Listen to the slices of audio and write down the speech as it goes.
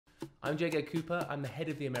I'm Jago Cooper, I'm the head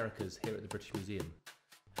of the Americas here at the British Museum,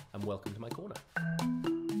 and welcome to my corner.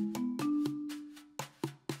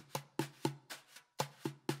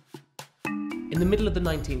 In the middle of the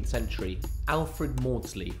 19th century, Alfred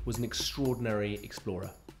Maudslay was an extraordinary explorer.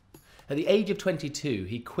 At the age of 22,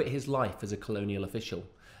 he quit his life as a colonial official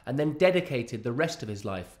and then dedicated the rest of his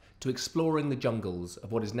life to exploring the jungles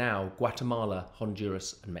of what is now Guatemala,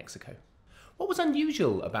 Honduras, and Mexico. What was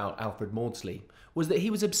unusual about Alfred Maudslay was that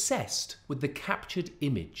he was obsessed with the captured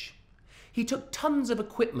image. He took tons of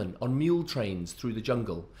equipment on mule trains through the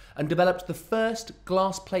jungle and developed the first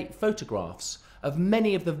glass plate photographs of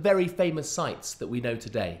many of the very famous sites that we know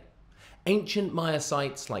today. Ancient Maya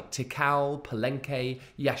sites like Tikal, Palenque,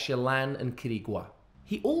 Yaxchilan, and Quirigua.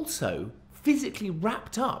 He also physically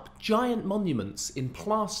wrapped up giant monuments in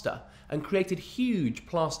plaster and created huge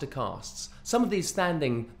plaster casts, some of these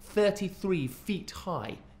standing 33 feet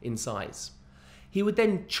high in size. He would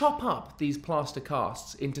then chop up these plaster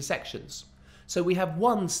casts into sections. So we have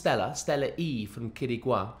one stela, Stela E from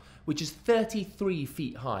Quirigua, which is 33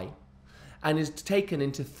 feet high and is taken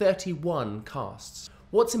into 31 casts.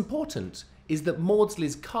 What's important is that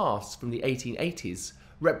Maudslay's casts from the 1880s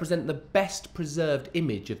represent the best preserved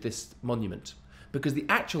image of this monument, because the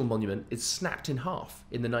actual monument is snapped in half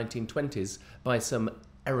in the 1920s by some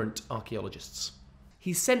errant archaeologists.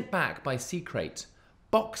 He sent back by sea crate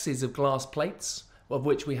boxes of glass plates, of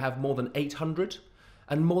which we have more than 800,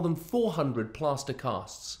 and more than 400 plaster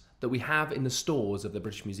casts that we have in the stores of the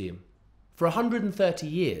British Museum. For 130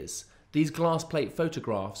 years, these glass plate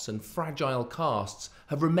photographs and fragile casts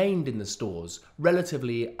have remained in the stores,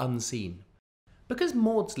 relatively unseen. Because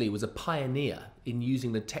Maudslay was a pioneer in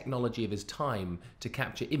using the technology of his time to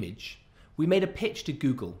capture image, we made a pitch to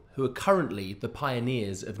Google, who are currently the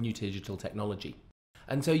pioneers of new digital technology.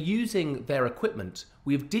 And so using their equipment,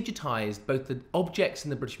 we have digitized both the objects in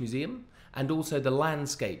the British Museum and also the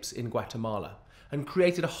landscapes in Guatemala, and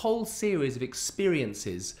created a whole series of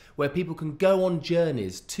experiences where people can go on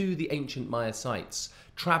journeys to the ancient Maya sites,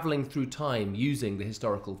 traveling through time using the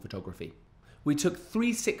historical photography. We took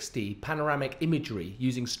 360 panoramic imagery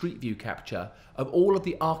using Street View capture of all of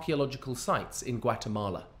the archaeological sites in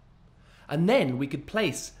Guatemala. And then we could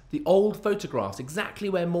place the old photographs exactly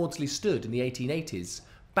where Maudslay stood in the 1880s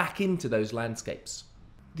back into those landscapes.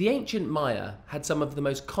 The ancient Maya had some of the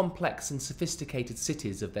most complex and sophisticated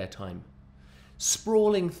cities of their time.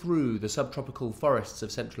 Sprawling through the subtropical forests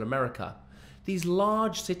of Central America, these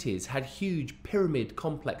large cities had huge pyramid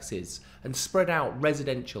complexes and spread out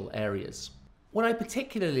residential areas. What I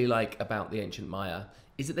particularly like about the ancient Maya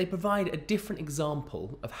is that they provide a different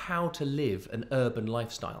example of how to live an urban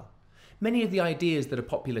lifestyle. Many of the ideas that are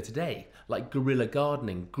popular today, like guerrilla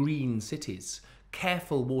gardening, green cities,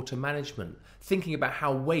 careful water management, thinking about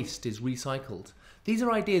how waste is recycled, these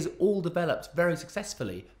are ideas all developed very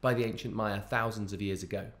successfully by the ancient Maya thousands of years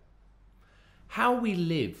ago. How we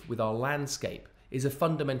live with our landscape is a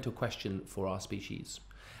fundamental question for our species.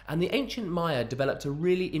 And the ancient Maya developed a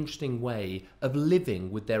really interesting way of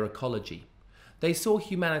living with their ecology. They saw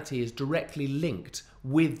humanity as directly linked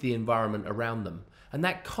with the environment around them. And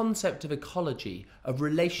that concept of ecology, of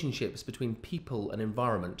relationships between people and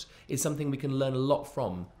environment, is something we can learn a lot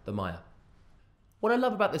from the Maya. What I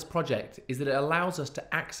love about this project is that it allows us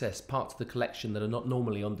to access parts of the collection that are not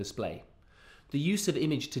normally on display. The use of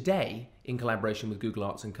image today, in collaboration with Google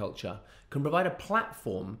Arts and Culture, can provide a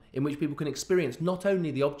platform in which people can experience not only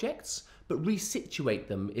the objects, but resituate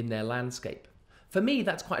them in their landscape. For me,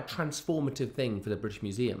 that's quite a transformative thing for the British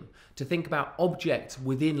Museum, to think about objects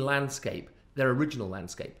within landscape, their original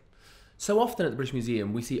landscape. So often at the British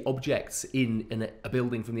Museum, we see objects in a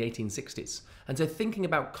building from the 1860s. And so thinking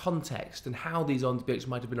about context and how these objects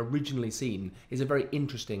might have been originally seen is a very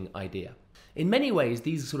interesting idea. In many ways,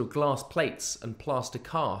 these sort of glass plates and plaster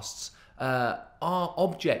casts are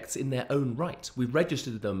objects in their own right. We've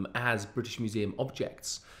registered them as British Museum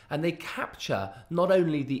objects, and they capture not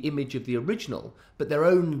only the image of the original, but their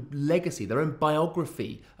own legacy, their own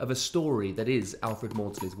biography of a story that is Alfred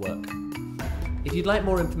Maudslay's work. If you'd like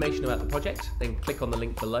more information about the project, then click on the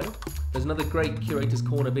link below. There's another great Curator's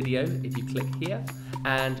Corner video if you click here,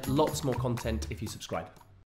 and lots more content if you subscribe.